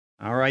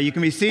All right, you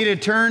can be seated.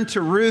 Turn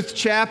to Ruth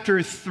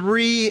chapter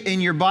 3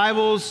 in your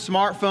Bibles,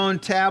 smartphone,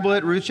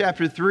 tablet, Ruth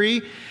chapter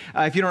 3.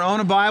 If you don't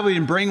own a Bible, you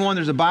can bring one.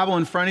 There's a Bible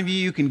in front of you.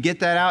 You can get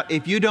that out.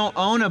 If you don't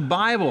own a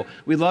Bible,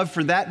 we'd love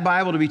for that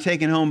Bible to be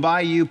taken home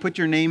by you. Put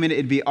your name in it.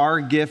 It'd be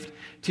our gift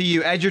to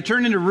you. As you're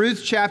turning to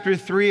Ruth chapter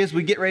 3, as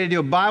we get ready to do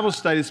a Bible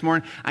study this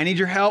morning, I need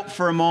your help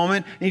for a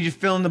moment. I need you to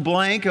fill in the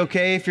blank,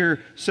 okay, if you're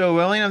so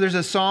willing. Now, there's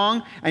a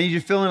song. I need you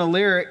to fill in a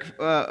lyric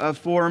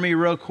for me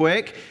real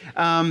quick.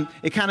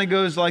 It kind of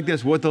goes like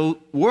this. What the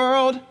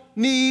world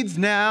needs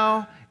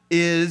now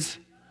is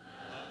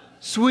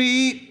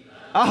sweet.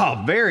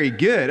 Oh, very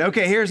good.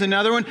 Okay, here's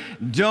another one.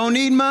 Don't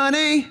need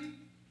money.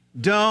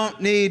 Don't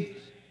need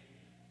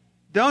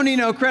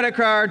no credit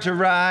card to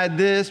ride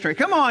this train.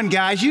 Come on,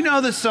 guys. You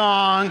know the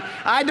song.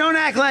 Don't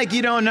act like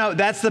you don't know.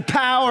 That's the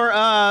power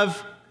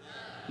of...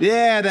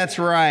 Yeah, that's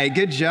right.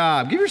 Good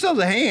job. Give yourselves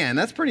a hand.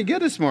 That's pretty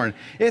good this morning.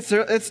 It's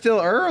still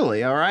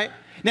early, all right?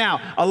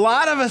 Now, a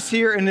lot of us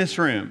here in this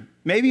room,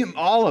 maybe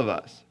all of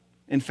us,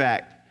 in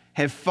fact,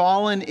 have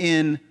fallen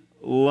in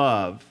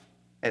love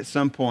at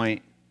some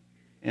point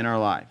in our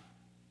life.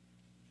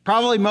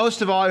 Probably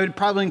most of all, it would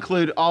probably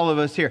include all of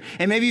us here.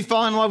 And maybe you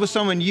fall in love with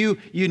someone you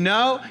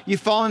know. You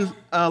fall in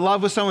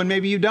love with someone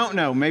maybe you don't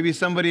know. Maybe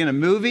somebody in a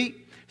movie,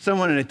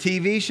 someone in a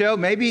TV show.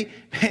 Maybe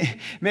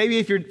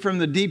if you're from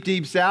the deep,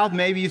 deep South,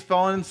 maybe you've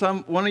fallen in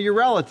one of your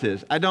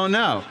relatives. I don't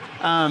know.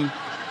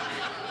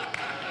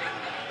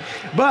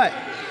 But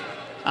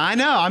I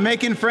know, I'm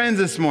making friends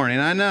this morning.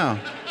 I know.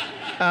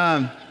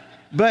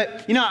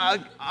 But, you know,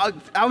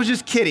 I was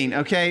just kidding,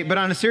 okay? But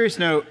on a serious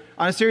note,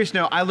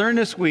 I learned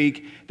this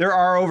week there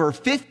are over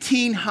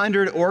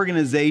 1,500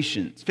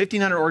 organizations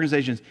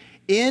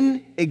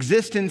in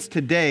existence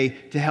today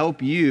to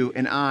help you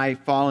and I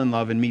fall in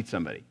love and meet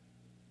somebody.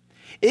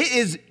 It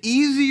is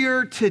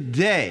easier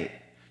today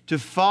to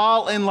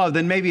fall in love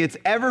than maybe it's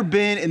ever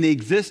been in the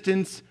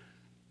existence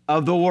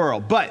of the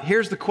world. But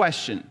here's the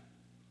question.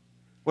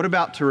 What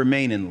about to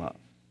remain in love?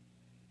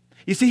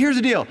 You see, here's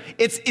the deal.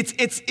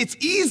 It's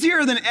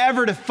easier than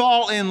ever to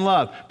fall in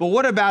love. But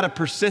what about a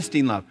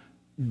persisting love?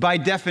 By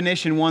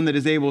definition, one that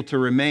is able to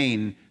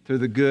remain through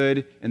the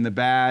good and the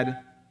bad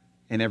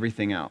and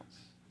everything else.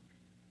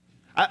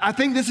 I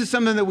think this is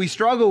something that we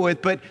struggle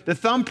with, but the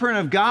thumbprint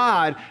of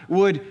God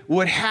would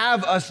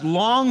have us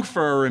long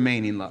for a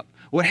remaining love,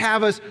 would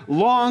have us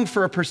long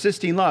for a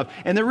persisting love.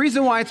 And the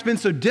reason why it's been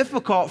so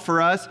difficult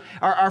for us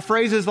are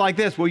phrases like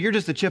this. Well, you're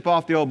just a chip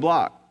off the old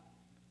block.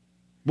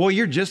 Well,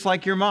 you're just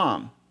like your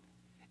mom.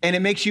 And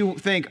it makes you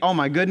think, oh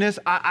my goodness,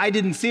 I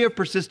didn't see a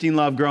persisting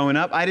love growing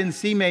up. I didn't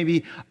see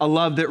maybe a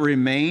love that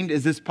remained.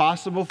 Is this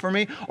possible for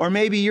me? Or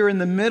maybe you're in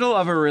the middle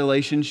of a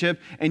relationship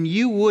and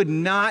you would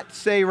not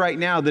say right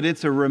now that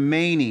it's a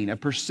remaining, a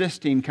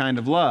persisting kind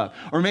of love.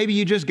 Or maybe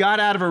you just got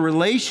out of a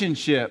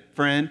relationship,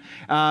 friend,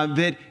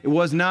 that it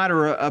was not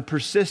a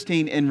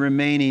persisting and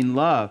remaining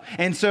love.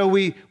 And so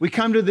we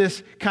come to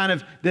this kind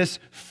of this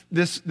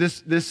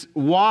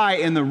why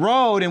in the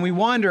road, and we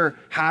wonder,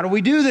 how do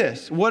we do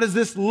this? What does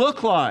this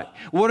look like?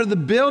 What are the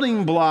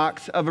building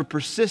blocks of a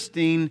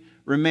persisting,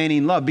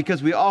 remaining love?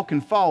 Because we all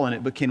can fall in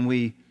it, but can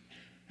we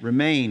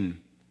remain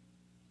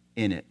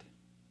in it?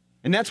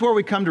 And that's where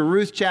we come to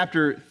Ruth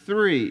chapter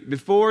 3.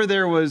 Before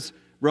there was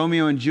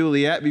Romeo and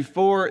Juliet,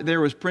 before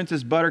there was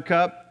Princess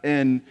Buttercup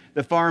and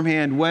the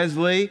farmhand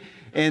Wesley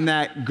in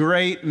that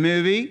great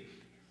movie,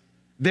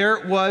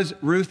 there was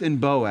Ruth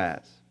and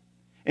Boaz.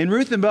 And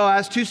Ruth and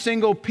Boaz, two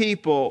single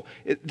people.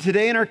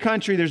 Today in our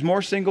country, there's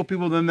more single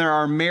people than there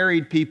are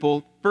married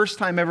people. First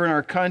time ever in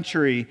our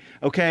country,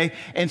 okay?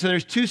 And so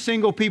there's two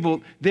single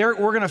people. We're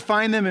going to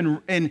find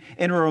them in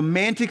a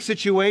romantic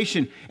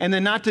situation. And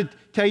then not to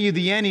tell you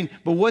the ending,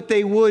 but what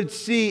they would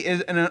see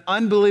is an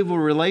unbelievable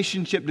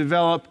relationship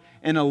develop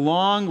and a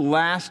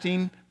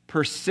long-lasting,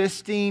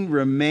 persisting,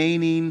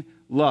 remaining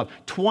love.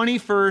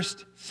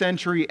 21st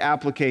century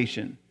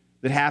application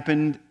that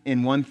happened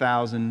in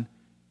 1000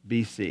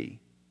 BC.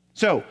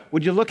 So,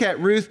 would you look at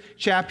Ruth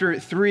chapter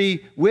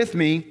 3 with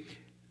me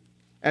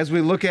as we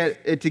look at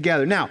it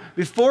together? Now,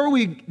 before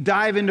we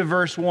dive into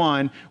verse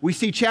 1, we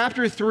see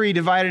chapter 3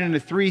 divided into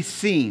 3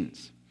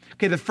 scenes.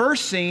 Okay, the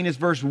first scene is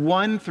verse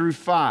 1 through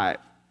 5.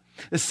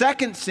 The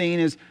second scene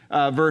is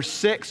verse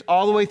 6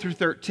 all the way through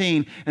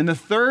 13. And the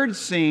third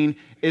scene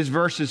is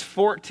verses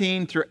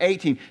 14 through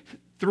 18.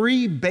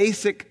 3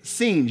 basic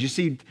scenes. You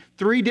see,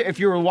 if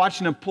you were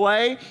watching a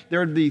play, there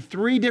would be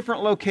 3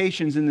 different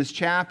locations in this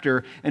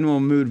chapter, and we'll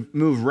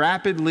move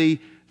rapidly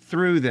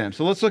through them.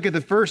 So let's look at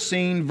the first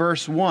scene,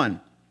 verse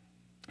 1.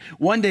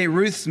 One day,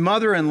 Ruth's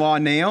mother-in-law,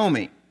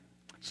 Naomi,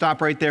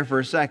 stop right there for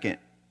a second.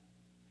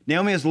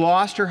 Naomi has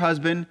lost her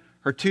husband,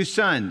 her 2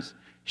 sons.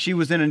 She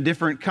was in a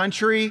different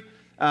country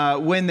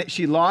when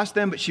she lost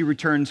them, but she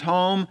returns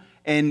home,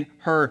 and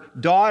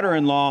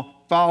daughter-in-law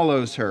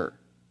follows her.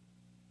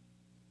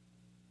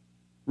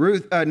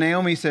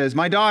 Naomi says,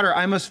 "My daughter,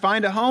 I must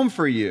find a home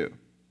for you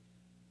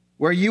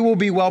where you will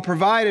be well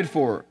provided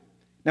for."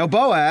 Now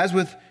Boaz,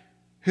 with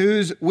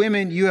whose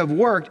women you have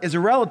worked, is a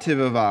relative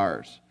of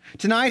ours.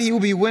 Tonight he will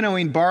be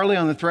winnowing barley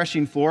on the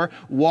threshing floor.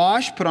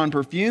 Wash, put on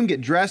perfume,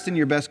 get dressed in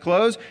your best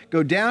clothes,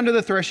 go down to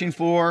the threshing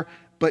floor,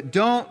 but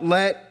don't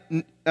let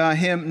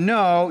him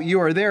know you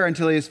are there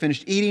until he has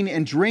finished eating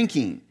and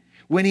drinking.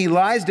 When he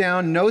lies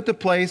down, note the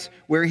place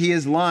where he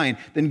is lying.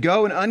 Then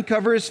go and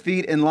uncover his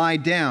feet and lie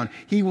down.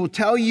 He will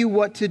tell you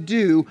what to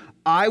do.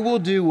 I will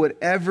do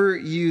whatever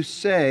you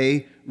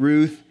say,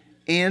 Ruth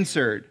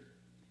answered.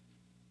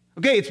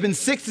 Okay, it's been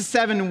 6 to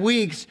 7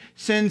 weeks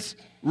since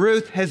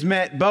Ruth has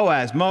met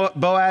Boaz.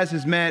 Boaz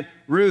has met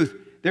Ruth.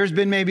 There's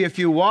been maybe a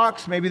few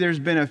walks, maybe there's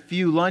been a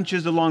few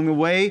lunches along the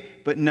way,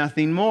 but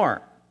nothing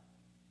more.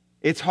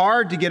 It's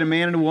hard to get a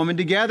man and a woman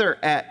together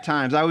at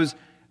times. I was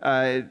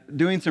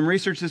doing some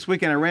research this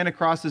week, and I ran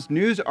across this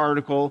news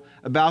article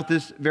about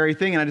this very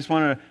thing, and I just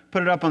want to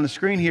put it up on the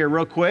screen here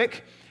real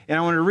quick, and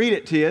I want to read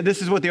it to you.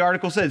 This is what the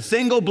article said.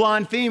 Single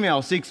blonde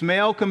female seeks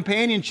male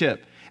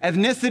companionship.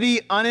 Ethnicity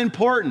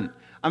unimportant.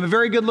 I'm a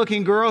very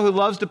good-looking girl who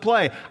loves to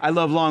play. I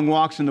love long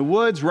walks in the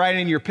woods,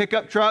 riding in your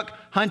pickup truck,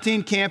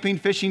 hunting, camping,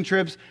 fishing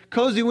trips,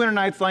 cozy winter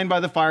nights lying by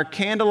the fire,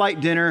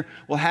 candlelight dinner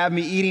will have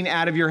me eating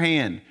out of your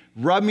hand.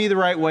 Rub me the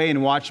right way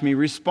and watch me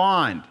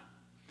respond.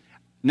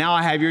 Now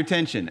I have your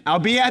attention. I'll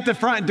be at the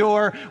front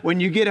door when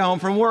you get home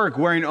from work,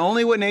 wearing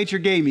only what nature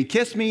gave me.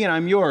 Kiss me and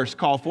I'm yours.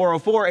 Call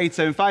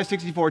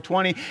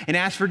 404-875-6420 and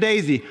ask for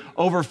Daisy.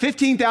 Over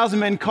 15,000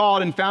 men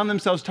called and found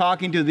themselves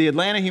talking to the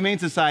Atlanta Humane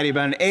Society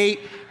about an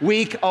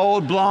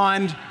 8-week-old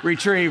blonde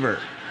retriever.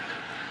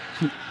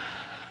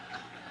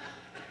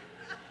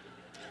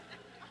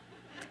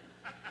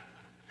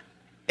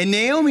 And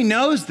Naomi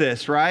knows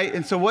this, right?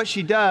 And so what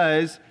she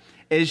does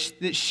is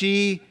that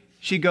she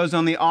goes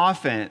on the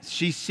offense.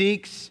 She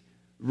seeks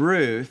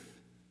Ruth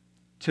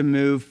to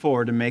move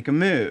forward, to make a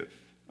move.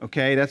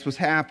 Okay, that's what's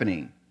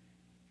happening.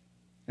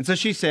 And so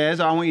she says,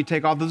 I want you to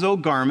take off those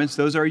old garments.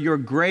 Those are your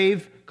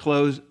grave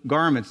clothes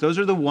garments. Those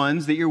are the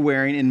ones that you're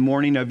wearing in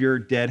mourning of your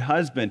dead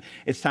husband.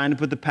 It's time to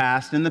put the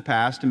past in the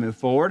past to move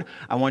forward.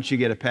 I want you to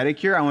get a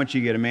pedicure. I want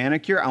you to get a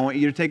manicure. I want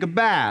you to take a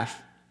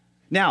bath.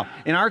 Now,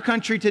 in our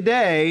country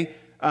today,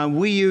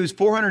 we use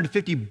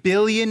 450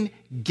 billion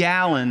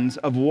gallons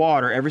of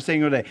water every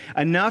single day,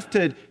 enough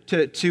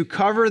to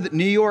cover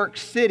New York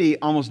City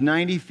almost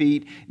 90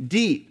 feet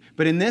deep.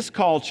 But in this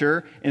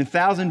culture, in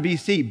 1000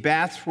 BC,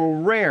 baths were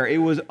rare. It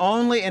was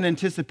only in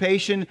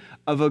anticipation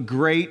of a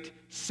great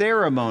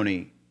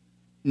ceremony.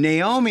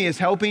 Naomi is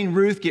helping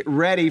Ruth get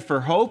ready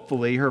for,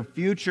 hopefully, her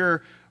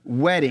future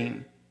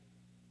wedding.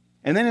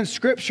 And then in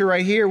Scripture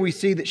right here, we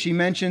see that she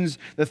mentions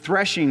the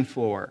threshing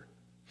floor.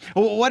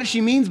 Well, what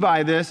she means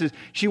by this is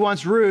she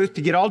wants Ruth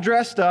to get all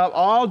dressed up,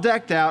 all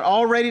decked out,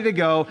 all ready to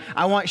go.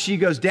 She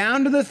goes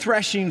down to the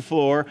threshing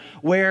floor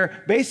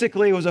where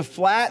basically it was a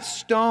flat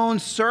stone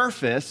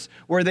surface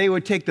where they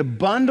would take the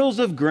bundles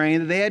of grain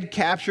that they had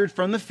captured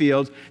from the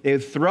fields, they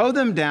would throw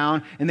them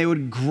down and they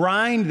would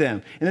grind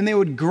them. And then they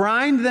would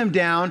grind them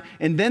down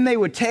and then they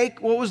would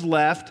take what was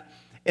left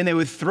and they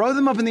would throw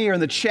them up in the air,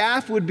 and the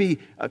chaff would be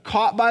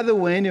caught by the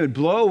wind. It would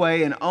blow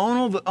away, and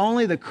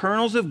only the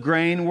kernels of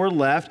grain were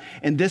left,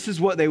 and this is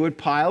what they would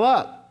pile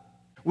up.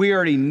 We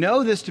already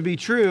know this to be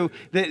true,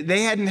 that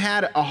they hadn't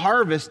had a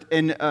harvest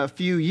in a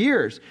few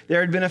years.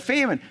 There had been a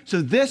famine.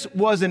 So this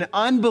was an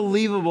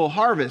unbelievable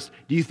harvest.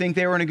 Do you think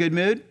they were in a good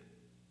mood?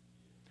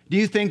 Do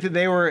you think that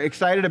they were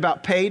excited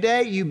about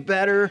payday? You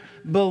better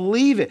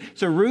believe it.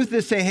 So Ruth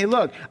is saying, hey,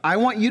 look, I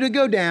want you to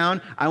go down.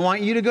 I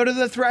want you to go to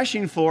the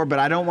threshing floor, but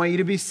I don't want you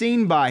to be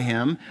seen by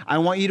him. I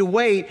want you to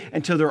wait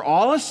until they're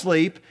all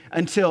asleep,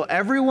 until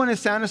everyone is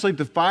sound asleep,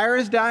 the fire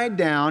has died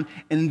down.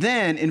 And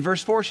then in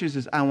verse 4, she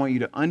says, I want you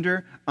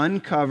to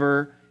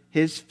uncover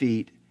his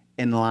feet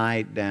and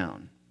lie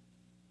down.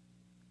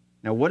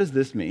 Now, what does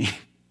this mean?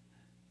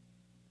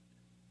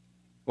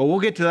 Well,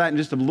 we'll get to that in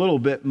just a little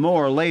bit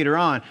more later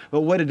on.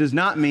 But what it does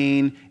not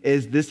mean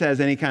is this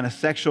has any kind of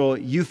sexual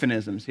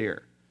euphemisms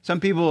here. Some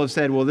people have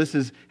said, well,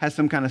 this has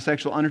some kind of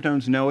sexual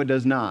undertones. No, it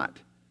does not.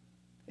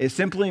 It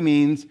simply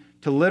means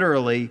to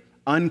literally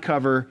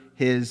uncover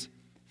his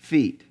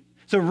feet.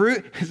 So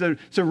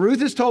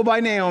Ruth is told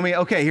by Naomi,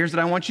 okay, here's what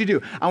I want you to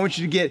do. I want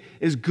you to get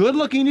as good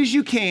looking as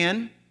you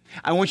can.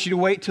 I want you to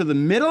wait till the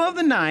middle of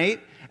the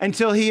night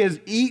until he has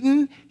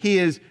eaten, he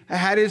has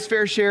had his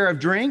fair share of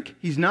drink.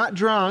 He's not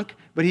drunk,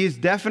 but he's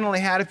definitely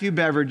had a few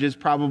beverages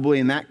probably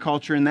in that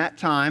culture, in that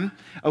time,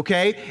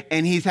 okay?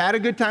 And he's had a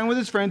good time with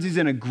his friends. He's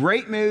in a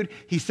great mood.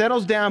 He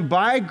settles down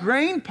by a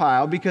grain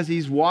pile because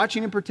he's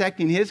watching and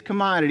protecting his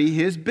commodity,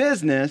 his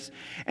business.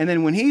 And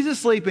then when he's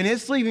asleep in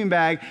his sleeping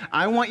bag,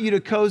 I want you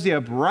to cozy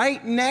up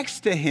right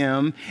next to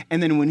him.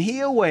 And then when he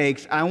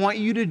awakes, I want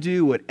you to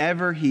do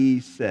whatever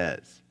he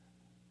says.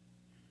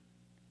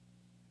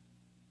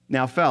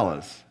 Now,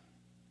 fellas,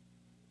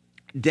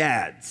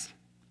 dads,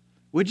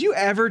 would you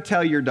ever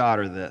tell your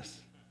daughter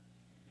this?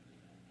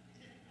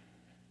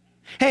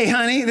 Hey,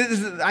 honey,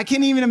 I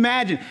can't even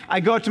imagine. I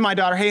go up to my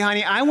daughter, hey,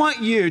 honey, I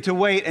want you to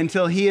wait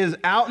until he is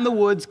out in the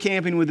woods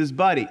camping with his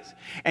buddies.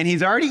 And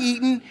he's already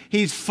eaten,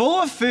 he's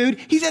full of food,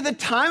 he's at the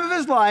time of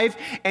his life,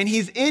 and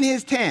he's in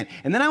his tent.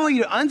 And then I want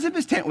you to unzip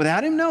his tent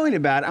without him knowing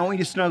about it. I want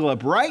you to snuggle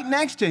up right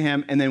next to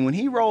him, and then when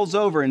he rolls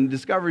over and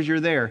discovers you're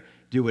there,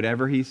 do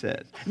whatever he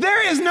says.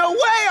 There is no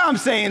way I'm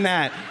saying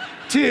that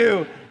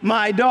to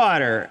my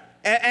daughter.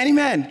 Any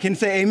man can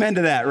say amen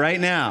to that right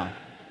now.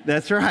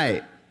 That's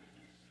right.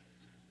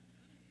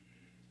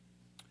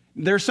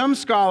 There are some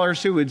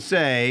scholars who would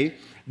say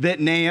that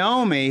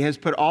Naomi has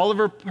put all of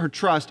her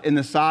trust in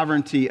the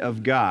sovereignty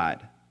of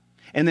God,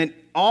 and that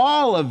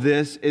all of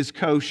this is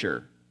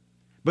kosher.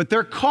 But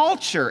their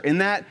culture in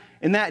that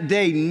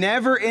day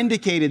never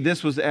indicated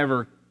this was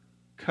ever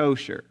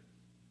kosher.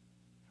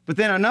 But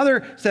then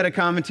another set of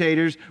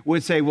commentators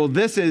would say, well,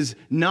 this is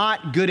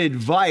not good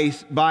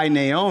advice by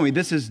Naomi.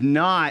 This is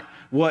not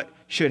what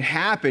should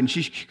happen.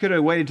 She could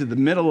have waited to the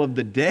middle of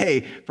the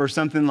day for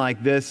something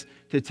like this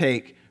to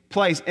take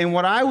place. And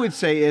what I would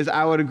say is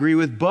I would agree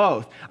with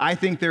both. I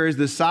think there is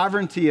the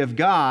sovereignty of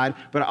God,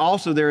 but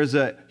also there is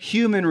a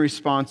human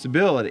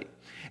responsibility.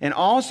 And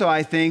also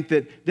I think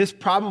that this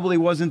probably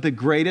wasn't the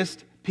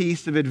greatest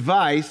piece of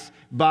advice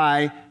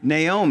by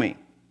Naomi.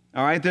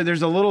 All right,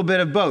 there's a little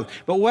bit of both.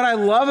 But what I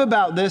love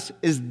about this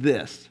is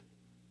this,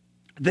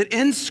 that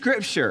in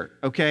Scripture,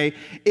 okay,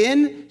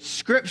 in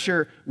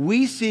Scripture,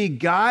 we see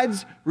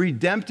God's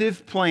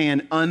redemptive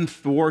plan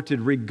unthwarted,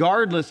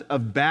 regardless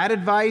of bad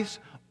advice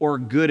or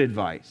good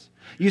advice.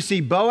 You see,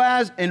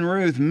 Boaz and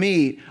Ruth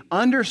meet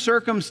under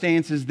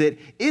circumstances that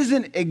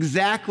isn't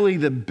exactly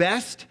the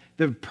best,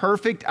 the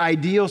perfect,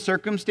 ideal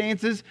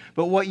circumstances,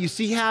 but what you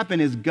see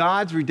happen is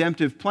God's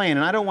redemptive plan.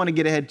 And I don't want to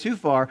get ahead too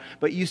far,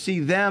 but you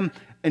see them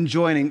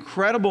enjoy an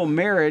incredible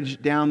marriage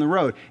down the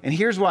road. And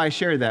here's why I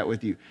share that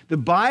with you. The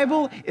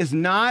Bible is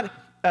not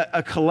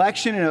a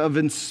collection of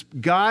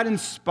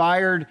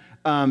God-inspired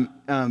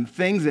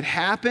things that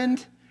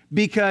happened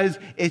because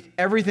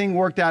everything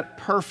worked out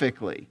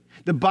perfectly.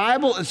 The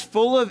Bible is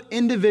full of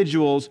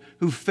individuals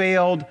who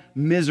failed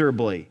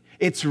miserably.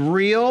 It's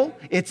real,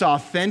 it's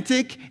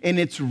authentic, and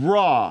it's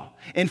raw.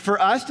 And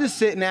for us to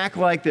sit and act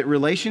like that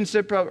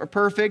relationships are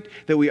perfect,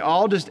 that we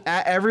all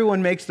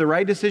everyone makes the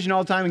right decision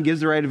all the time and gives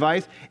the right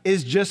advice,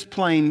 is just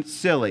plain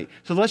silly.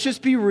 So let's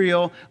just be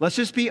real, let's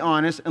just be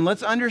honest, and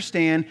let's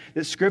understand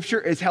that Scripture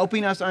is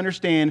helping us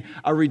understand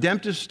a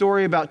redemptive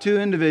story about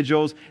two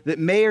individuals that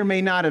may or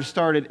may not have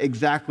started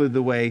exactly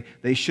the way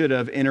they should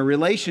have in a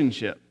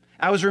relationship.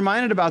 I was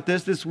reminded about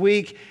this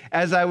week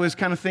as I was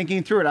kind of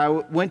thinking through it. I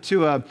went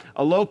to a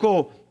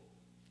local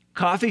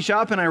coffee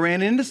shop and I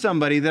ran into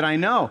somebody that I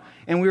know.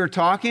 And we were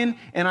talking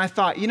and I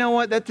thought, you know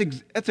what,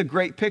 that's a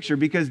great picture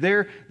because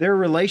their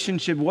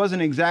relationship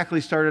wasn't exactly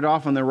started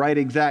off on the right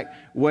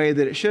exact way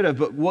that it should have.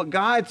 But what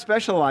God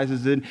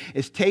specializes in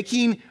is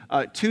taking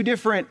two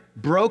different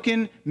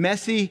broken,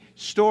 messy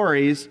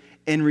stories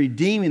and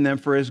redeeming them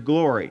for His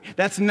glory.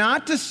 That's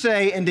not to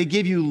say and to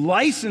give you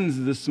license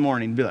this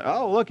morning to be like,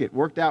 oh, look, it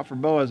worked out for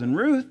Boaz and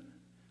Ruth.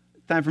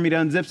 Time for me to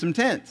unzip some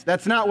tents.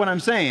 That's not what I'm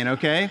saying,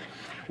 okay?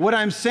 What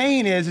I'm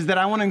saying is that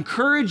I want to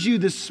encourage you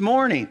this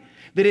morning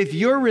that if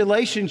your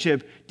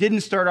relationship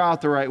didn't start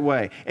out the right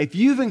way, if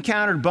you've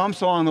encountered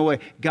bumps along the way,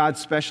 God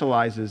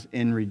specializes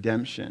in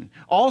redemption.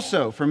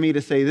 Also, for me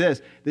to say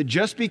this, that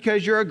just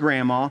because you're a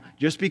grandma,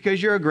 just because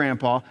you're a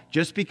grandpa,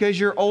 just because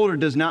you're older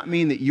does not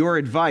mean that your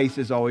advice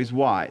is always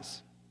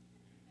wise.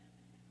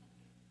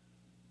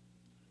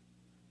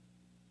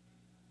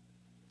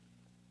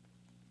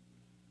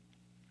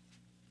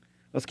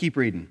 Let's keep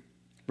reading.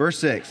 Verse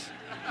 6.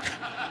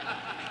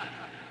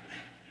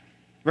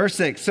 Verse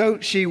 6, so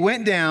she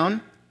went down.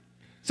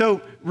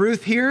 So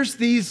Ruth hears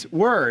these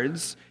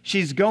words.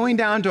 She's going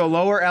down to a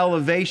lower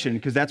elevation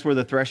because that's where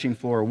the threshing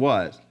floor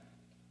was.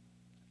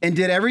 And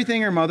did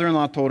everything her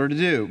mother-in-law told her to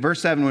do.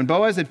 Verse 7, when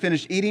Boaz had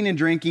finished eating and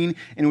drinking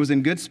and was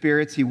in good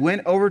spirits, he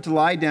went over to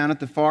lie down at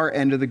the far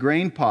end of the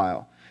grain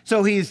pile.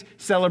 So he's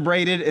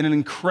celebrated an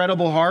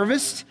incredible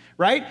harvest,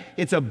 right?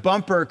 It's a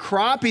bumper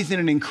crop. He's in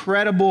an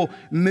incredible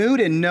mood.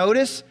 And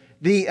notice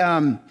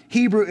the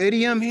Hebrew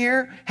idiom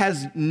here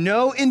has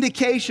no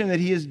indication that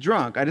he is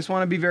drunk. I just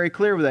want to be very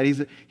clear with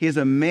that. He is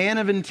a man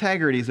of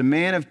integrity. He's a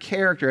man of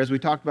character, as we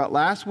talked about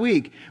last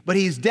week. But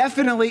he's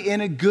definitely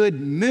in a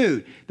good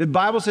mood. The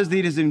Bible says that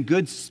he is in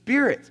good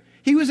spirits.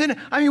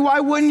 Why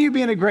wouldn't you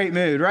be in a great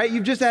mood, right?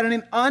 You've just had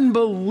an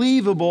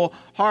unbelievable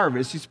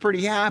harvest. He's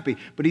pretty happy.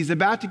 But he's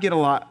about to get a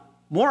lot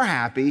more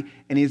happy,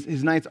 and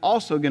his night's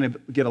also going to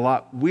get a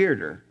lot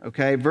weirder,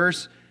 okay?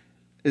 Verse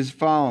is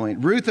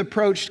following. Ruth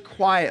approached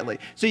quietly.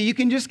 So you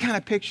can just kind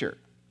of picture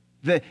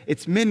that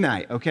it's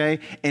midnight, okay?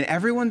 And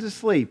everyone's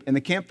asleep and the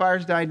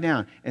campfires died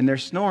down and they're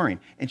snoring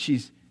and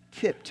she's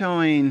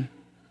tiptoeing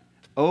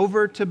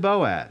over to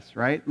Boaz,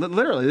 right?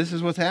 Literally, this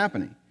is what's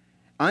happening.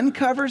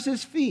 Uncovers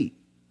his feet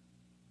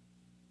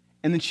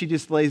and then she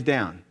just lays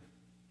down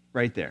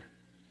right there.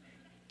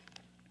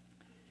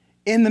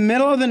 In the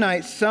middle of the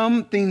night,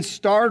 something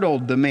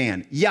startled the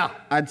man. Yeah,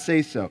 I'd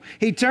say so.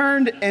 He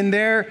turned, and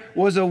there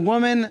was a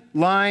woman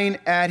lying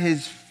at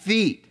his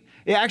feet.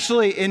 It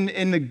actually, in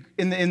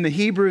the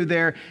Hebrew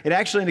there, it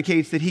actually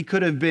indicates that he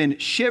could have been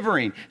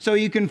shivering. So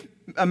you can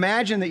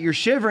imagine that you're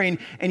shivering,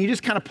 and you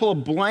just kind of pull a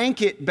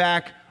blanket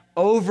back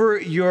over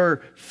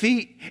your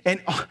feet, and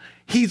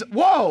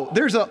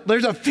there's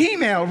a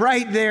female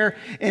right there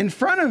in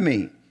front of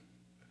me.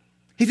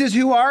 He says,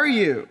 "Who are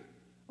you?"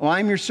 "Well,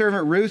 I'm your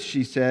servant Ruth,"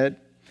 she said.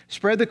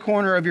 "Spread the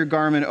corner of your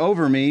garment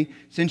over me,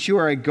 since you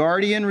are a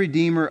guardian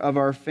redeemer of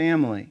our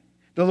family."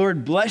 "The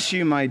Lord bless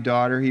you, my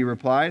daughter," he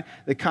replied.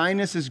 "The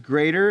kindness is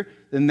greater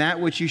than that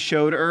which you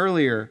showed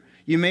earlier.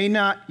 You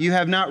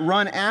have not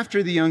run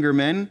after the younger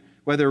men,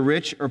 whether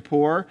rich or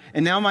poor.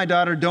 And now, my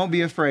daughter, don't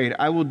be afraid.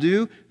 I will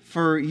do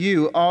for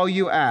you all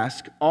you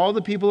ask. All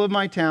the people of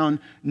my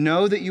town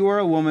know that you are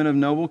a woman of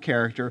noble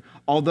character.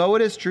 Although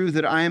it is true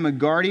that I am a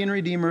guardian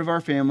redeemer of our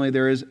family,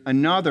 there is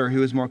another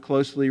who is more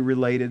closely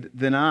related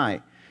than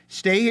I.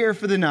 Stay here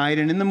for the night,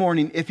 and in the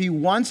morning, if he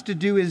wants to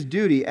do his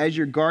duty as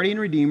your guardian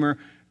redeemer,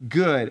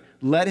 good,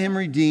 let him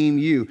redeem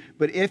you.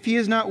 But if he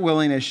is not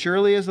willing, as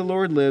surely as the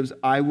Lord lives,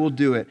 I will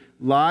do it.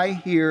 Lie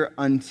here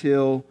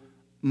until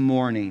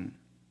morning."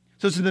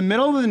 So it's in the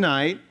middle of the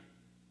night.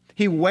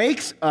 He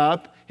wakes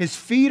up, his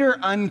feet are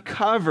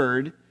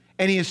uncovered,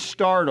 and he is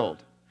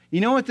startled.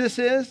 You know what this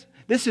is?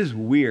 This is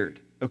weird,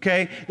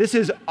 okay? This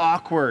is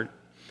awkward.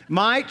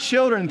 My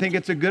children think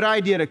it's a good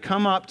idea to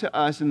come up to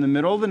us in the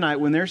middle of the night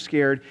when they're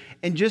scared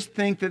and just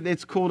think that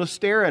it's cool to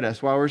stare at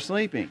us while we're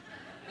sleeping.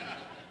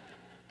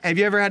 Have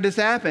you ever had this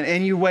happen?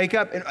 And you wake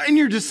up and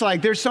you're just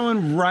like, there's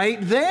someone right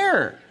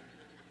there.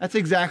 That's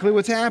exactly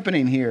what's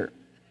happening here.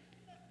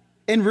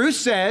 And Ruth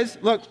says,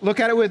 look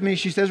at it with me.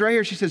 She says right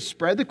here, she says,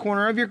 "Spread the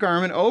corner of your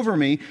garment over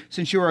me,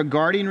 since you are a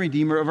guardian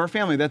redeemer of our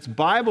family." That's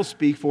Bible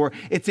speak for,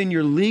 it's in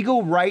your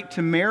legal right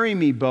to marry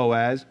me,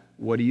 Boaz.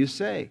 What do you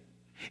say?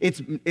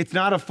 It's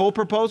not a full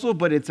proposal,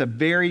 but it's a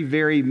very,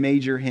 very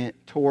major hint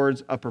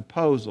towards a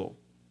proposal.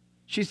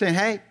 She's saying,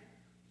 hey,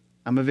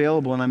 I'm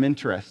available and I'm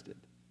interested.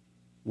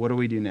 What do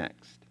we do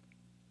next?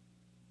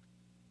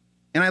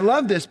 And I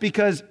love this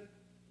because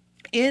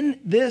in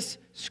this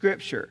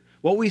scripture,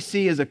 what we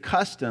see is a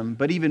custom,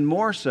 but even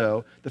more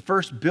so, the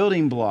first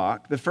building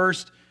block, the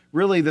first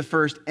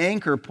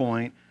anchor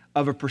point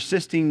of a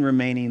persisting,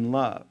 remaining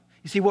love.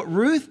 You see, what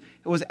Ruth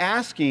was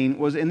asking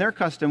was, in their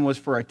custom, was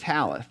for a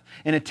talith.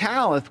 And a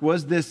talith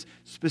was this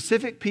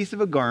specific piece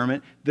of a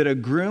garment that a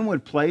groom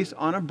would place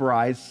on a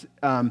bride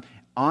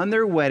on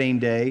their wedding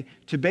day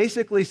to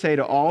basically say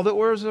to all that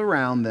was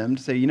around them,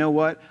 to say, you know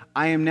what?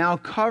 I am now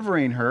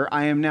covering her.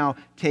 I am now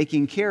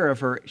taking care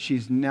of her.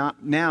 She's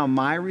not now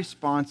my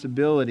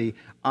responsibility.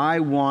 I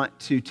want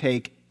to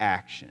take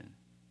action.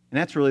 And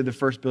that's really the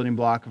first building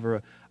block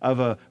of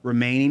a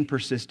remaining,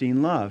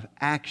 persisting love,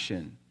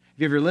 action. If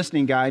you have your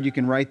listening guide, you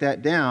can write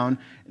that down.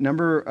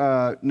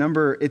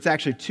 It's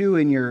actually 2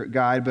 in your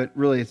guide, but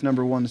really it's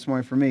number 1 this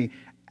morning for me.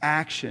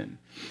 Action.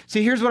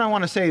 See, here's what I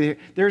want to say.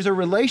 There's a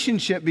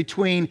relationship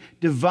between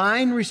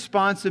divine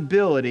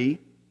responsibility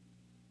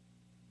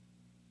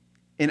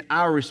and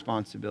our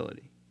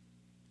responsibility.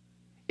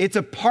 It's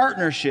a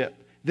partnership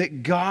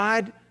that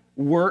God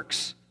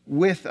works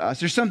with us.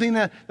 There's something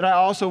that I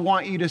also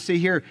want you to see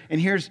here, and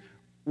here's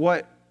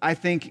what I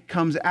think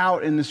comes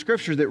out in the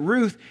scripture, that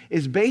Ruth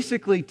is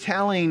basically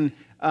telling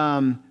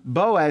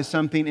Boaz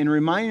something and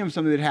reminding him of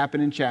something that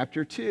happened in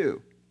chapter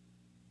 2.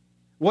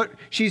 What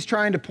she's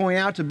trying to point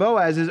out to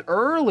Boaz is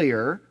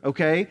earlier,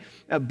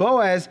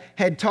 Boaz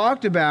had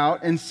talked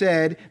about and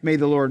said, may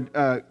the Lord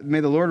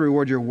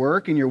reward your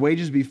work and your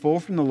wages be full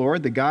from the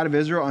Lord, the God of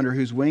Israel, under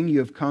whose wing you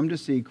have come to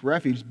seek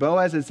refuge.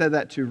 Boaz had said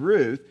that to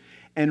Ruth,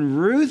 and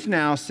Ruth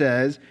now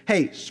says,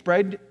 hey,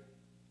 spread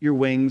your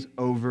wings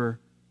over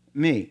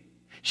me.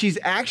 She's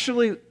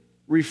actually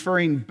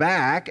referring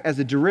back as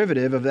a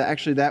derivative of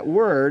that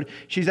word.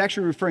 She's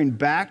actually referring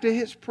back to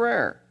his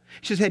prayer.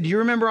 She says, hey, do you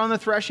remember on the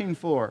threshing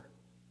floor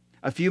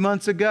a few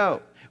months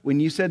ago when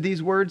you said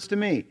these words to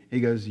me? He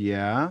goes,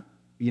 yeah.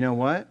 You know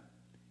what?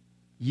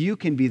 You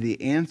can be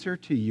the answer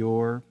to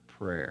your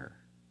prayer.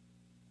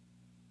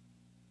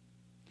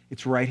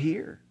 It's right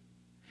here.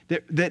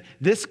 That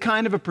this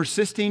kind of a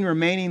persisting,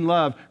 remaining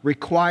love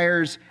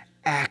requires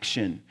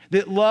action.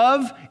 That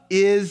love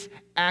is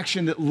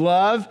action. That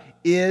love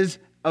is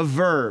a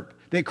verb.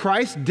 That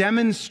Christ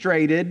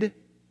demonstrated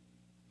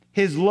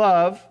his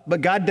love,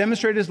 but God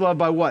demonstrated his love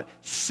by what?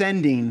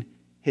 Sending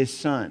his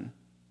son.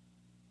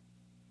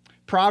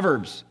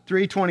 Proverbs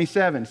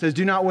 3:27 says,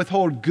 do not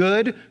withhold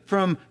good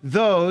from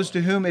those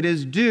to whom it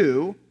is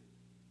due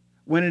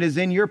when it is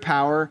in your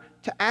power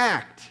to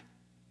act.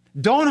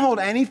 Don't hold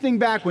anything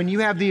back when you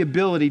have the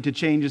ability to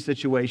change a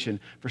situation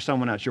for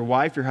someone else, your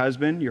wife, your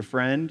husband, your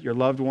friend, your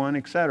loved one,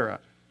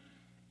 etc.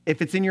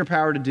 If it's in your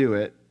power to do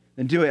it,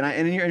 then do it.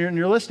 And in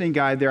your listening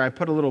guide there, I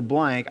put a little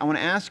blank. I want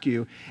to ask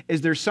you,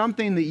 is there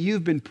something that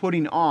you've been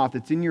putting off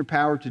that's in your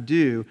power to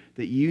do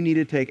that you need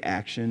to take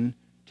action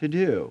to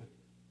do?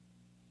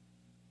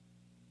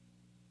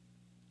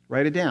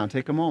 Write it down.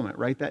 Take a moment.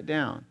 Write that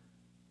down.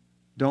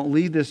 don't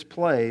leave this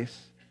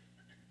place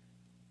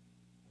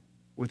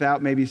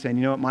without maybe saying,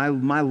 you know what,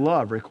 my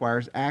love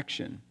requires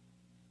action.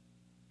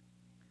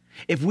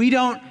 If we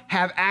don't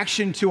have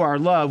action to our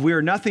love, we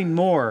are nothing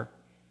more,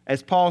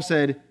 as Paul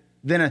said,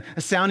 than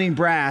a sounding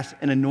brass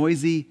and a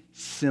noisy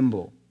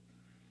cymbal.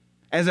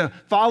 As a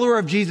follower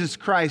of Jesus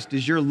Christ,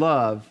 does your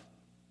love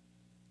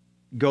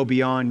go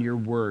beyond your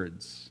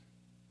words?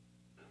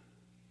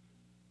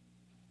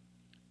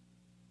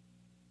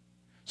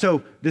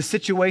 So this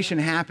situation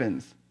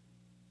happens,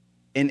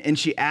 and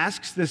she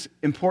asks this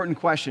important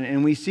question,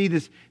 and we see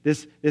this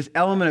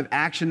element of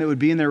action that would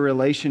be in their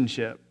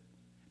relationship.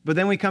 But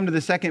then we come to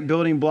the second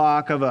building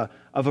block of a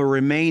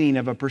remaining,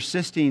 of a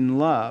persisting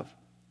love.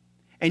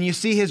 And you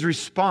see his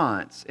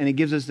response, and it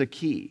gives us the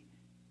key.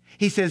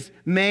 He says,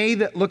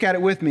 look at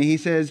it with me. He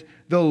says,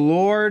 the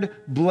Lord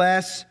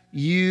bless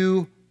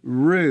you,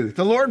 Ruth.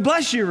 The Lord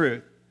bless you,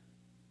 Ruth.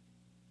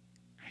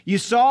 You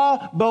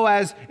saw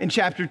Boaz in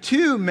chapter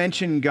 2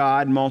 mention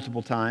God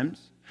multiple times.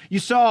 You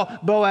saw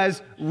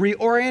Boaz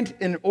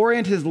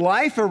orient his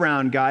life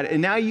around God.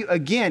 And now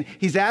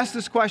he's asked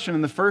this question,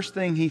 and the first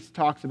thing he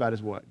talks about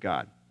is what?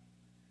 God.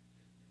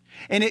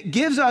 And it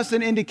gives us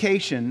an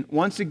indication,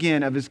 once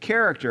again, of his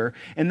character,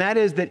 and that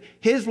is that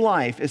his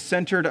life is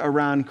centered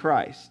around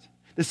Christ.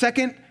 The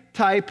second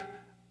type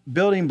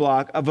building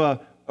block of a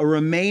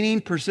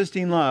remaining,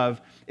 persisting love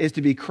is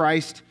to be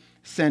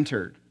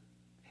Christ-centered.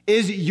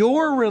 Is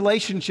your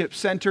relationship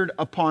centered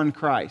upon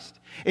Christ?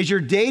 Is your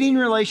dating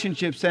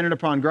relationship centered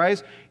upon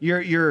Christ?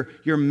 Your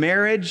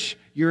marriage,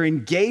 your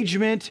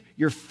engagement,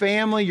 your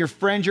family, your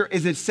friends,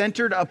 is it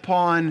centered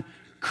upon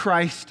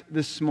Christ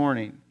this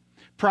morning?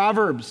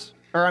 Psalm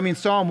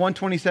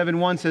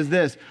 127:1 says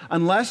this,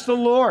 unless the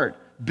Lord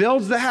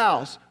builds the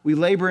house, we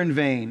labor in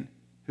vain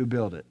who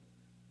build it.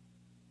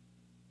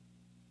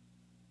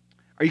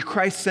 Are you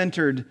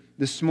Christ-centered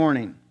this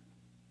morning?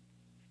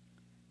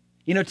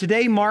 You know,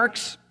 today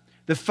marks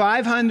the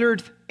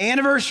 500th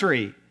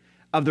anniversary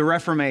of the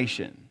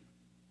Reformation.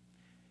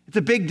 It's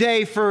a big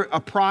day for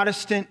the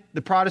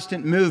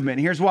Protestant movement.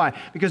 And here's why.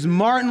 Because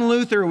Martin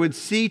Luther would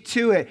see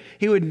to it,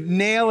 he would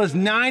nail his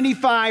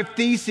 95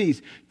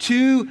 Theses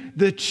to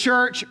the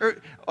church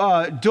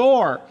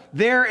door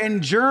there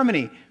in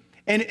Germany.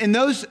 And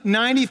those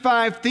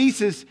 95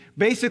 Theses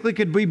basically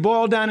could be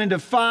boiled down into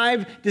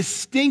 5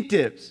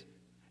 distinctives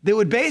that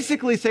would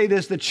basically say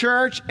this: the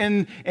church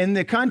and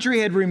the country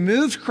had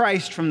removed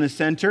Christ from the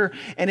center,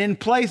 and in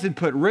place had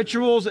put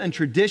rituals and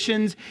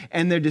traditions,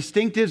 and the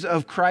distinctives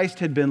of Christ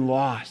had been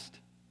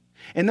lost.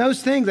 And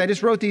those things, I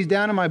just wrote these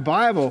down in my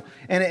Bible,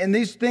 and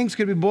these things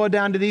could be boiled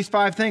down to these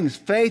 5 things: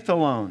 faith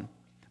alone,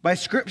 by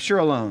Scripture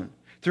alone,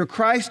 through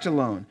Christ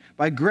alone,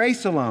 by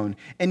grace alone,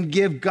 and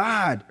give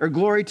God or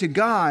glory to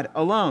God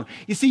alone.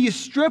 You see, you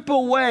strip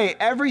away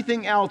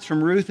everything else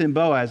from Ruth and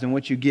Boaz, and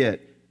what you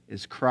get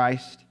is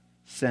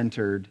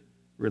Christ-centered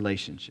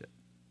relationship.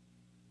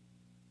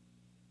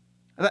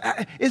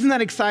 Isn't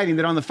that exciting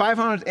that on the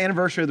 500th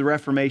anniversary of the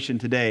Reformation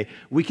today,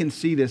 we can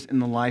see this in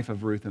the life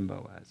of Ruth and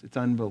Boaz? It's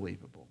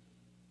unbelievable.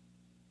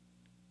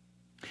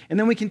 And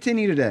then we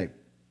continue today.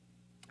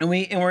 And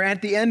we're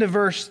at the end of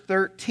verse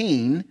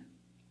 13,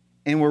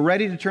 and we're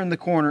ready to turn the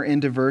corner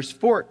into verse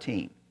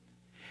 14.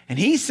 And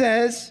he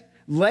says,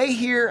 lay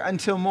here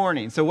until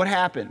morning. So what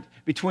happened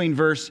between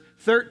verse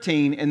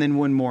 13 and then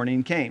when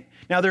morning came?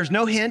 Now, there's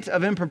no hint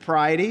of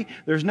impropriety.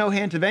 There's no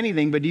hint of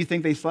anything, but do you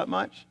think they slept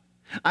much?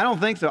 I don't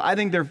think so. I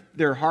think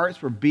their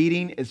hearts were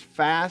beating as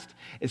fast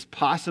as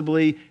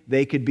possibly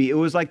they could be. It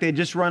was like they'd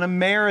just run a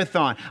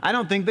marathon. I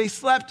don't think they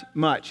slept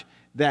much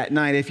that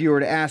night, if you were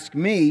to ask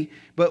me.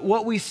 But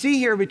what we see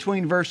here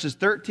between verses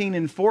 13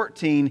 and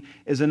 14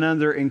 is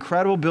another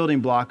incredible building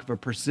block of a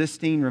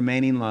persisting,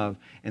 remaining love,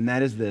 and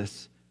that is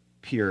this: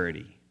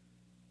 purity.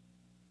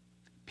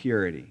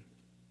 Purity.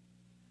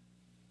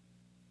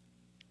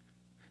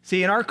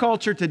 See, in our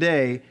culture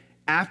today,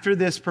 after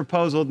this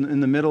proposal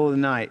in the middle of the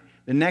night,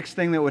 the next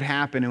thing that would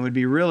happen, and would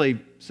be really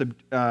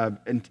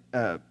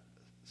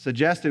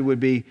suggested, would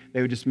be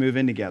they would just move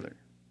in together.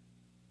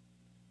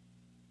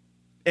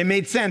 It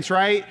made sense,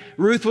 right?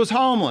 Ruth was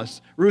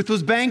homeless. Ruth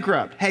was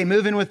bankrupt. Hey,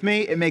 move in with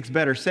me. It makes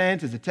better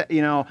sense.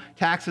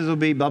 Taxes will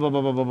be blah, blah,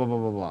 blah, blah, blah, blah,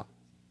 blah, blah.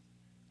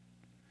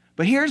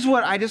 But here's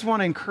what I just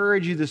want to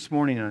encourage you this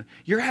morning on.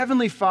 Your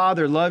Heavenly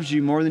Father loves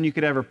you more than you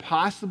could ever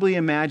possibly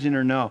imagine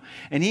or know.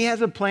 And He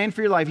has a plan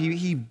for your life.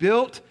 He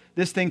built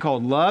this thing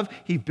called love.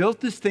 He built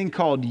this thing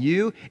called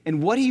you.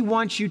 And what He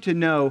wants you to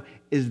know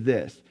is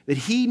this: that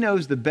He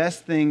knows the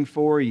best thing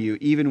for you,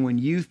 even when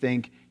you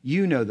think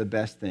you know the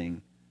best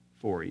thing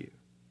for you.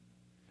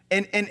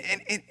 And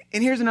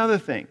here's another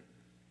thing.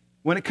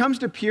 When it comes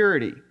to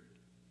purity,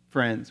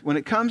 friends, when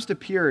it comes to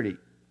purity,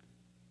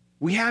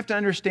 we have to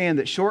understand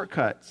that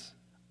shortcuts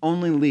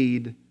only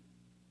lead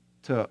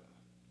to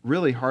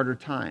really harder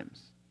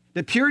times.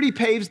 That purity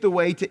paves the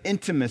way to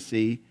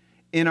intimacy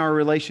in our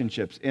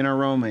relationships, in our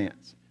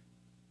romance.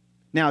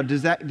 Now,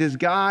 does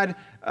God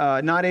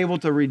not able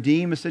to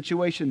redeem a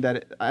situation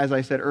that, as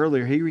I said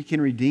earlier, He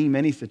can redeem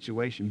any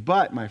situation?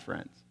 But, my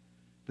friends,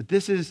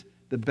 this is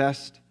the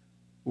best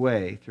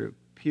way, through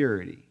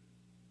purity.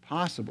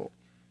 Possible.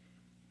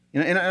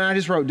 And I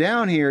just wrote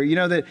down here,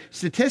 that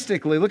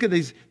statistically, look at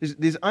these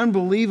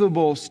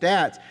unbelievable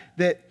stats,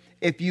 that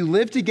if you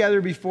live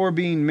together before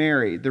being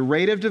married, the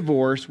rate of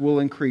divorce will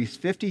increase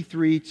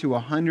 53 to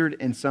 100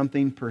 and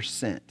something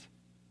percent.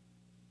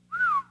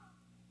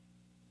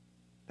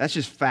 That's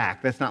just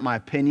fact. That's not my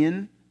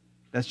opinion.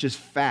 That's just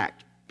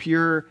fact.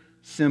 Pure,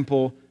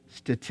 simple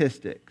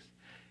statistics.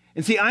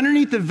 And see,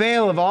 underneath the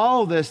veil of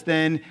all of this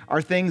then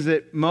are things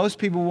that most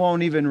people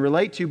won't even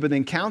relate to, but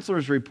then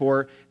counselors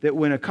report that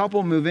when a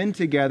couple move in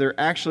together,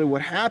 actually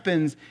what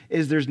happens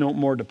is there's no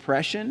more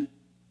depression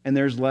and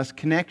there's less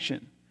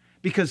connection.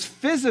 Because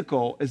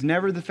physical is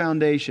never the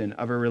foundation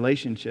of a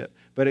relationship,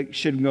 but it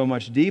should go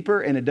much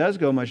deeper, and it does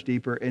go much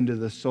deeper into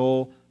the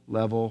soul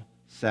level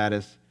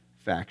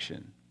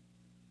satisfaction.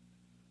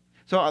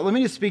 So let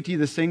me just speak to you,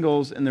 the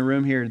singles in the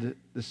room here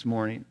this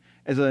morning,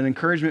 as an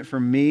encouragement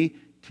from me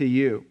to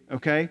you,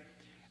 okay?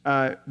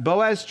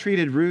 Boaz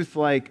treated Ruth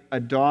like a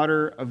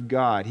daughter of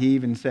God. He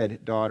even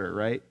said daughter,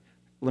 right?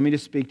 Let me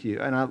just speak to you.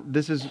 And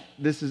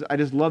I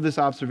just love this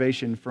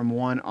observation from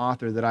one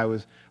author that I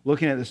was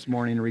looking at this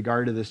morning in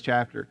regard to this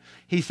chapter.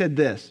 He said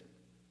this.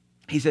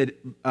 He said,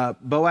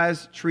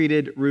 Boaz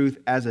treated Ruth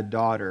as a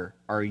daughter.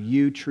 Are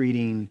you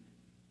treating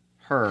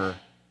her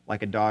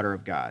like a daughter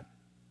of God?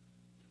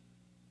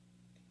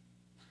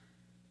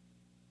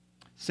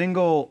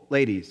 Single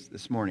ladies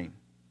this morning,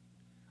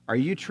 are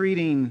you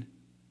treating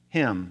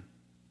him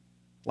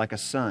like a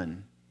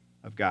son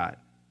of God?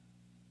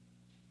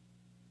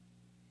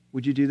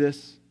 Would you do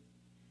this?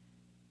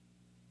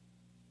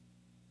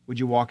 Would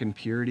you walk in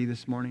purity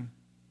this morning?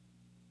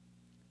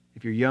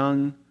 If you're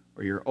young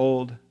or you're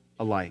old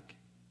alike,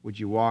 would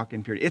you walk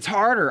in purity? It's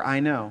harder, I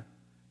know,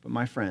 but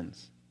my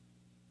friends,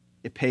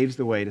 it paves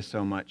the way to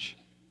so much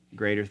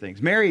greater things.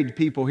 Married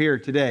people here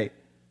today,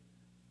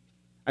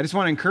 I just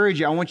want to encourage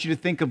you. I want you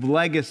to think of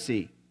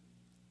legacy.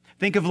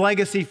 Think of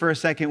legacy for a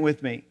second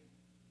with me.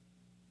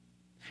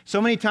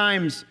 So many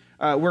times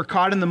we're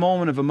caught in the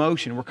moment of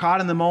emotion. We're caught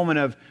in the moment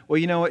of, well,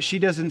 you know what, she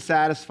doesn't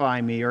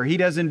satisfy me, or he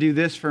doesn't do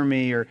this for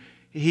me, or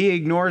he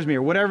ignores me,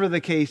 or whatever the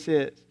case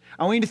is.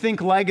 I want you to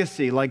think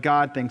legacy like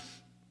God thinks.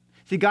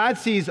 See, God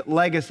sees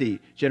legacy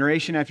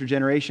generation after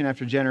generation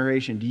after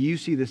generation. Do you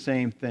see the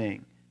same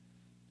thing?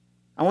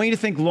 I want you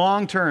to think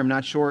long-term,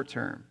 not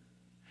short-term.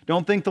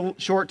 Don't think the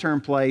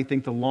short-term play,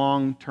 think the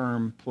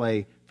long-term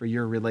play for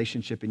your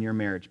relationship and your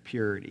marriage,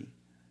 purity.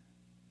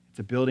 It's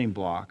a building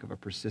block of a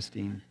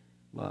persisting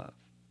love.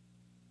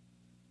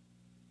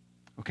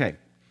 Okay,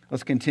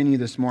 let's continue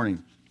this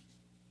morning.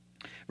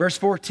 Verse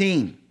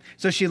 14.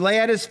 So she lay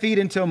at his feet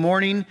until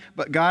morning,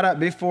 but got up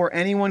before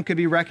anyone could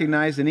be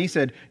recognized. And he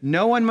said,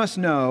 no one must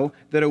know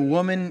that a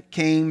woman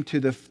came to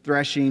the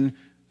threshing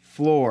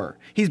floor.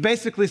 He's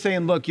basically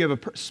saying, look, you have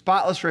a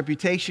spotless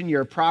reputation.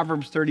 You're a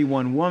Proverbs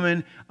 31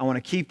 woman. I want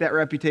to keep that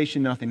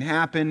reputation. Nothing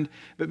happened.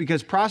 But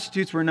because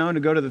prostitutes were known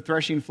to go to the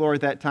threshing floor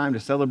at that time to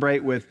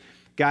celebrate with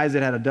guys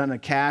that had a ton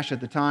of cash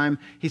at the time,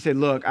 he said,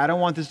 look, I don't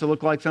want this to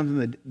look like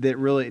something that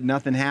really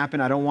nothing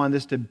happened. I don't want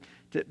this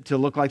to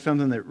look like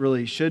something that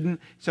really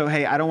shouldn't. So,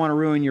 hey, I don't want to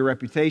ruin your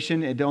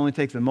reputation. It only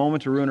takes a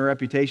moment to ruin a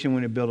reputation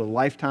when you build a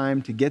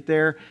lifetime to get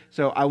there.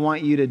 So I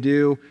want you to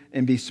do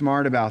and be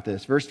smart about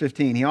this. Verse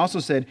 15, he also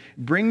said,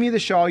 bring me the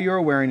shawl you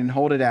are wearing and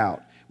hold it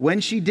out. When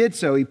she did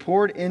so, he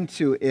poured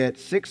into it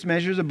 6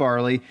 measures of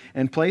barley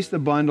and placed the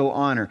bundle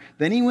on her.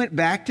 Then he went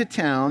back to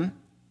town.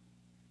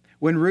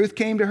 When Ruth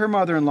came to her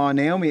mother-in-law,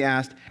 Naomi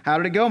asked, how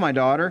did it go, my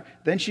daughter?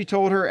 Then she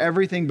told her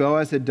everything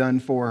Boaz had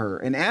done for her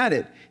and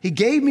added, he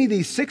gave me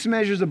these 6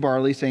 measures of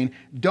barley, saying,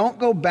 don't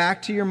go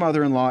back to your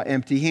mother-in-law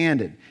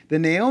empty-handed.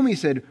 Then Naomi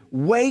said,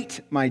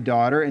 wait, my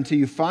daughter, until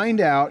you find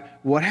out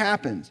what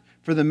happens,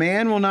 for the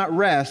man will not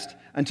rest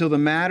until the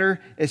matter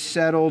is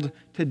settled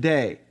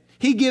today.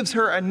 He gives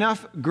her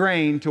enough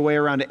grain to weigh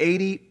around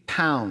 80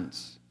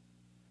 pounds.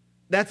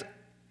 That's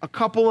a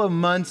couple of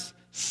months'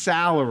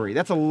 salary.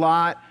 That's a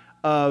lot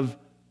of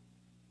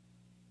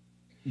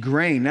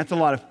grain. That's a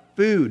lot of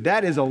food.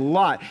 That is a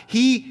lot.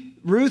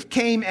 Ruth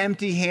came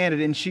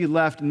empty-handed, and she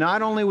left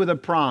not only with a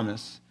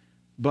promise,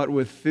 but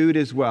with food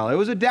as well. It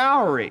was a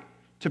dowry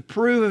to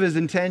prove of his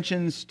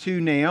intentions to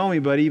Naomi,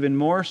 but even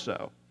more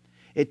so,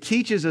 it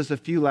teaches us a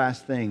few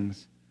last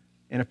things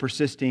in a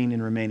persisting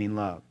and remaining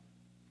love.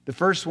 The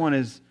first one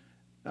is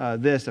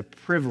a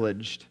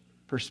privileged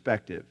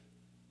perspective.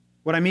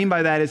 What I mean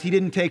by that is he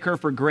didn't take her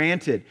for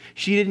granted.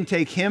 She didn't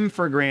take him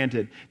for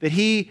granted. That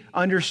he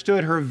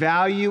understood her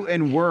value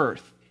and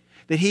worth.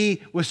 That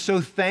he was so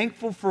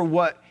thankful for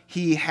what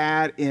he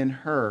had in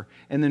her.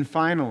 And then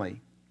finally,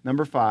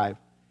 number 5,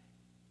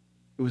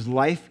 it was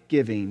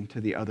life-giving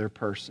to the other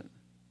person.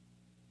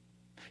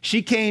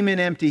 She came in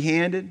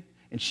empty-handed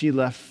and she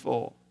left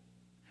full.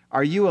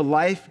 Are you a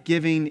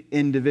life-giving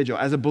individual?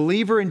 As a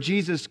believer in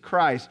Jesus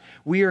Christ,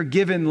 we are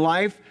given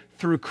life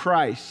through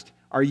Christ.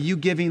 Are you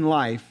giving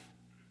life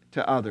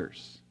to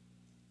others?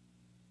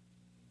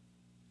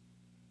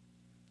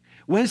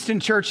 Winston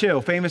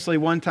Churchill famously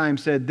one time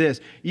said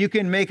this: "You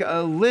can make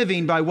a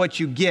living by what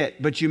you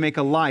get, but you make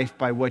a life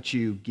by what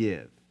you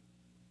give."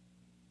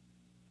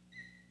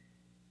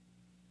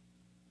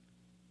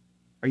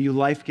 Are you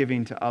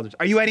life-giving to others?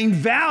 Are you adding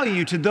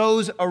value to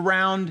those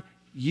around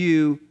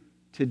you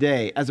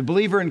today? As a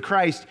believer in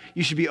Christ,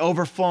 you should be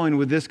overflowing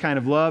with this kind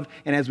of love.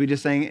 And as we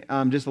just sang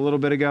just a little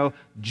bit ago,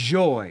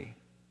 joy,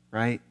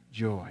 right?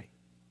 Joy.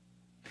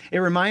 It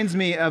reminds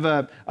me of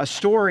a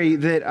story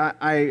that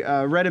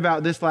I read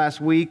about this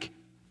last week.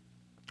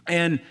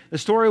 And the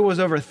story was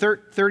of a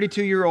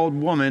 32-year-old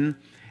woman,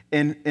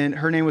 and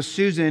her name was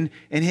Susan,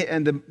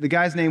 and the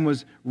guy's name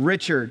was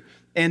Richard.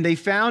 And they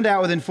found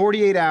out within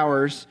 48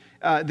 hours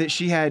that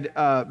she had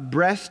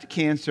breast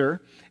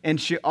cancer, and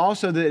she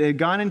also that it had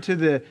gone into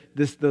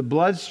the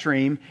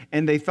bloodstream,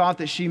 and they thought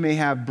that she may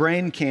have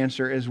brain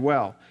cancer as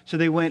well. So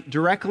they went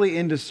directly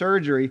into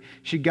surgery.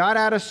 She got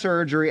out of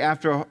surgery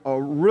after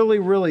a really,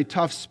 really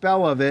tough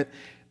spell of it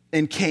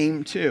and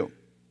came to.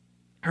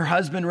 Her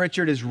husband,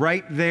 Richard, is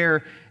right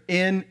there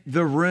in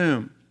the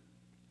room.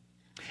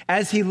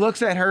 As he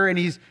looks at her and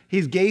he's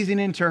gazing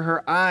into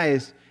her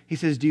eyes, he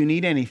says, "Do you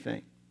need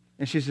anything?"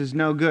 And she says,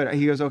 "No, good."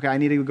 He goes, "Okay, I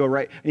need to go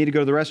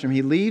to the restroom."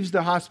 He leaves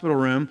the hospital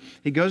room.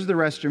 He goes to the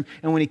restroom.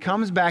 And when he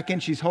comes back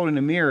in, she's holding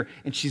a mirror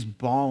and she's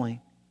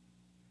bawling.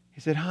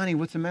 He said, "Honey,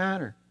 what's the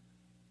matter?"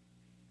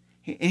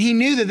 And he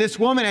knew that this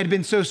woman had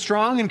been so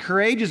strong and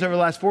courageous over the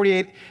last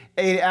 48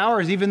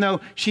 hours, even though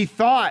she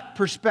thought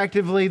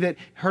prospectively that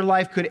her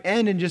life could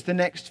end in just the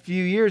next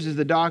few years, as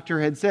the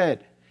doctor had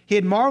said. He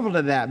had marveled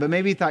at that, but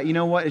maybe he thought, you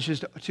know what, it's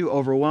just too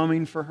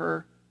overwhelming for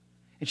her.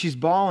 And she's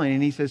bawling,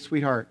 and he says,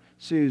 "Sweetheart,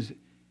 Suze,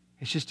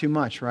 it's just too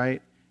much,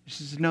 right?"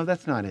 She says, "No,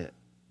 that's not it."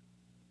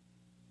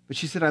 But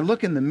she said, "I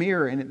look in the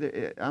mirror,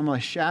 and I'm a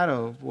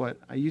shadow of what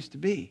I used to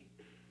be."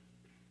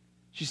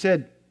 She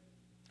said,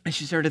 and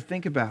she started to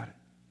think about it.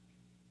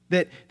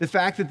 That the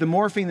fact that the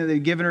morphine that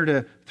they'd given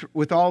her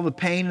with all the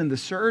pain and the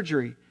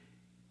surgery,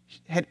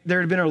 there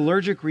had been an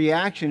allergic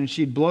reaction, and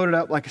she'd bloated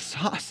up like a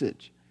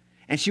sausage.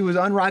 And she was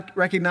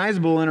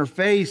unrecognizable in her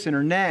face and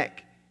her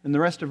neck and the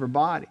rest of her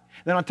body.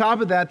 Then on top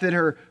of that, that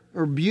her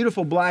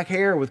beautiful black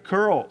hair with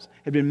curls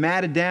had been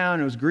matted down.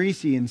 It was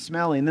greasy and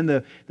smelly. And then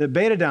the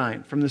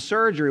betadine from the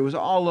surgery was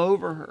all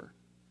over her.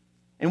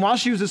 And while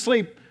she was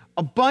asleep,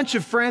 a bunch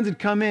of friends had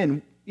come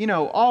in,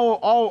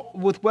 all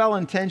with well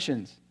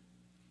intentions.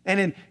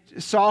 And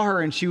saw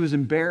her, and she was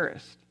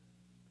embarrassed.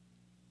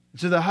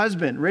 So the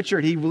husband,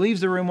 Richard, he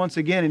leaves the room once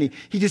again, and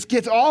he just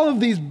gets all of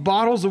these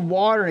bottles of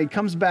water, and he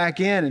comes back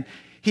in, and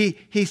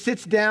he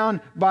sits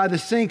down by the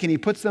sink, and he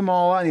puts them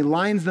all out, and he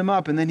lines them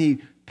up, and then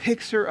he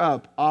picks her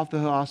up off the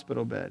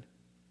hospital bed,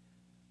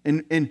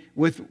 and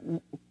with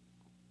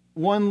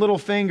one little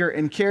finger,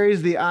 and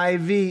carries the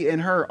IV in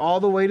her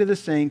all the way to the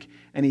sink,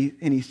 and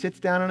he sits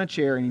down on a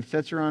chair, and he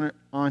sets her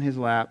on his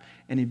lap,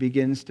 and he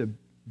begins to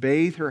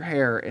bathe her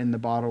hair in the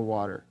bottled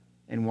water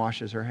and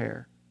washes her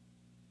hair.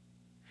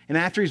 And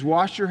after he's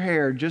washed her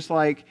hair, just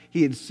like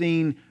he had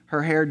seen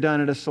her hair done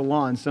at a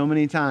salon so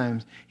many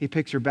times, he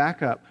picks her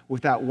back up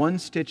without one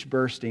stitch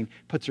bursting,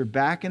 puts her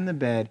back in the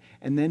bed,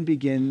 and then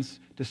begins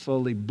to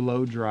slowly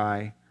blow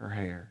dry her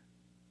hair.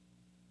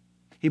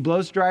 He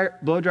blow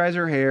dries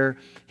her hair.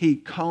 He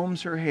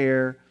combs her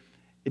hair.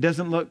 It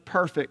doesn't look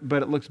perfect,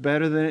 but it looks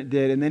better than it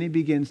did. And then he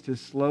begins to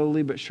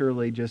slowly but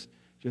surely just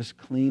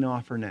clean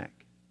off her neck,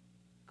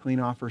 clean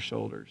off her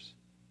shoulders,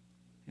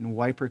 and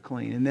wipe her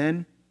clean. And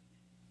then,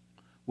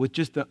 with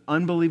just an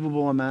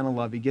unbelievable amount of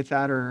love, he gets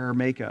out her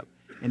makeup,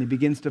 and he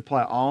begins to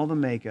apply all the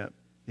makeup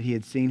that he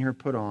had seen her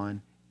put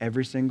on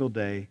every single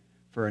day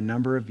for a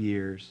number of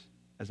years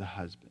as a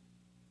husband.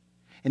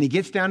 And he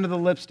gets down to the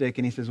lipstick,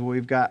 and he says, "Well,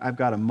 I've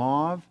got a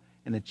mauve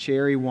and a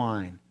cherry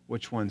wine.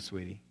 Which one,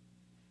 sweetie?"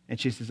 And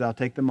she says, "I'll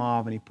take the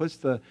mauve." And he puts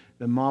the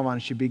mauve on,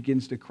 and she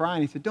begins to cry.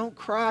 And he said, "Don't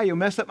cry. You'll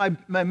mess up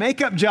my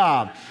makeup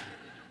job."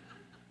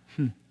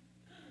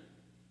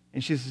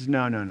 And she says,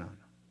 No.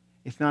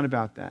 It's not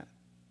about that.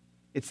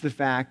 It's the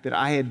fact that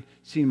I had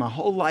seen my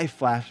whole life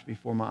flash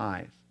before my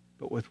eyes,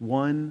 but with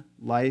one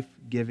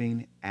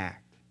life-giving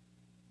act,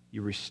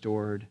 you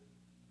restored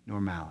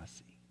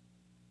normalcy.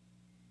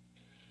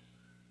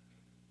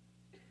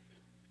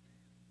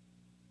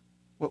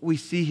 What we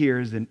see here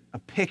is a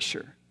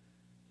picture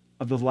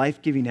of the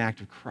life-giving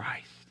act of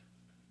Christ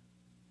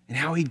and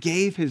how he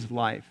gave his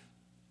life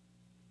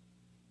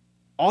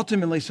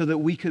ultimately so that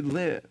we could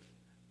live.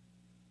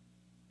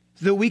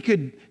 So that we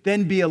could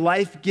then be a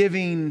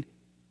life-giving,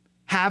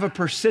 have a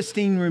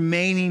persisting,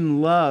 remaining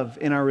love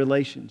in our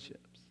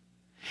relationships.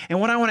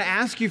 And what I want to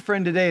ask you,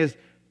 friend, today is,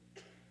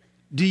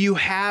 do you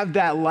have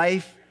that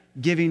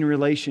life-giving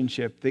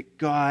relationship that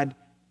God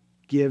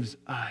gives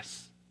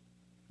us?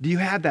 Do you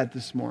have that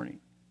this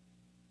morning?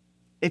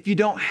 If you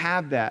don't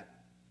have that,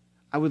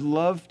 I would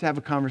love to have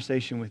a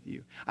conversation with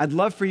you. I'd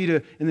love for you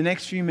to, in the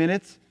next few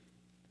minutes,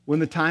 when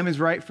the time is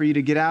right, for you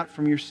to get out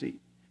from your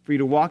seat, for you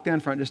to walk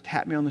down front, just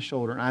tap me on the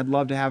shoulder, and I'd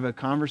love to have a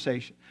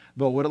conversation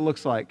about what it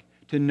looks like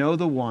to know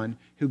the one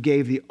who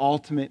gave the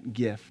ultimate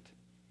gift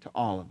to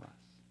all of us.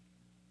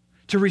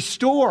 To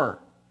restore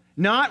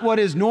Not what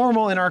is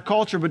normal in our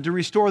culture, but to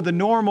restore the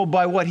normal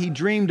by what he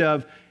dreamed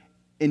of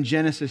in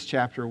Genesis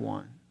chapter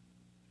 1.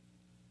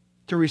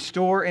 To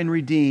restore and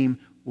redeem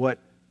what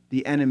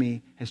the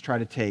enemy has tried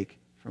to take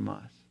from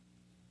us.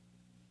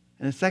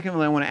 And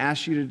secondly, I want to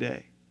ask you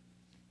today,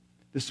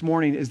 this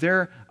morning, is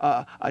there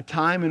a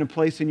time and a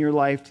place in your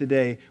life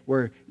today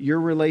where your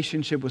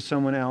relationship with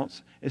someone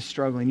else is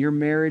struggling? Your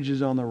marriage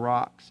is on the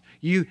rocks.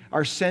 You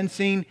are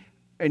sensing,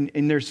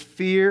 and there's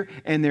fear,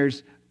 and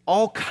there's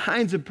all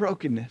kinds of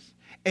brokenness.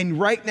 And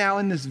right now,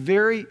 in this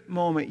very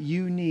moment,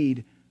 you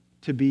need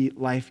to be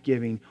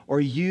life-giving,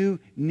 or you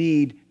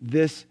need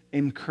this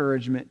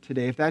encouragement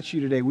today. If that's you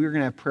today, we're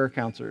going to have prayer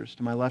counselors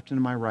to my left and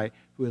to my right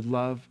who would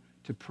love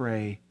to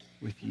pray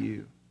with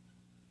you.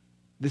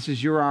 This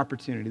is your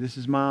opportunity. This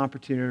is my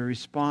opportunity to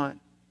respond,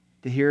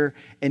 to hear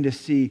and to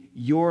see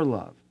your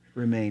love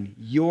remain,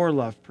 your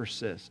love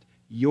persist,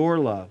 your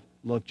love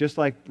look just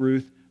like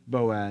Ruth,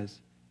 Boaz,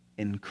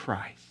 in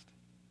Christ.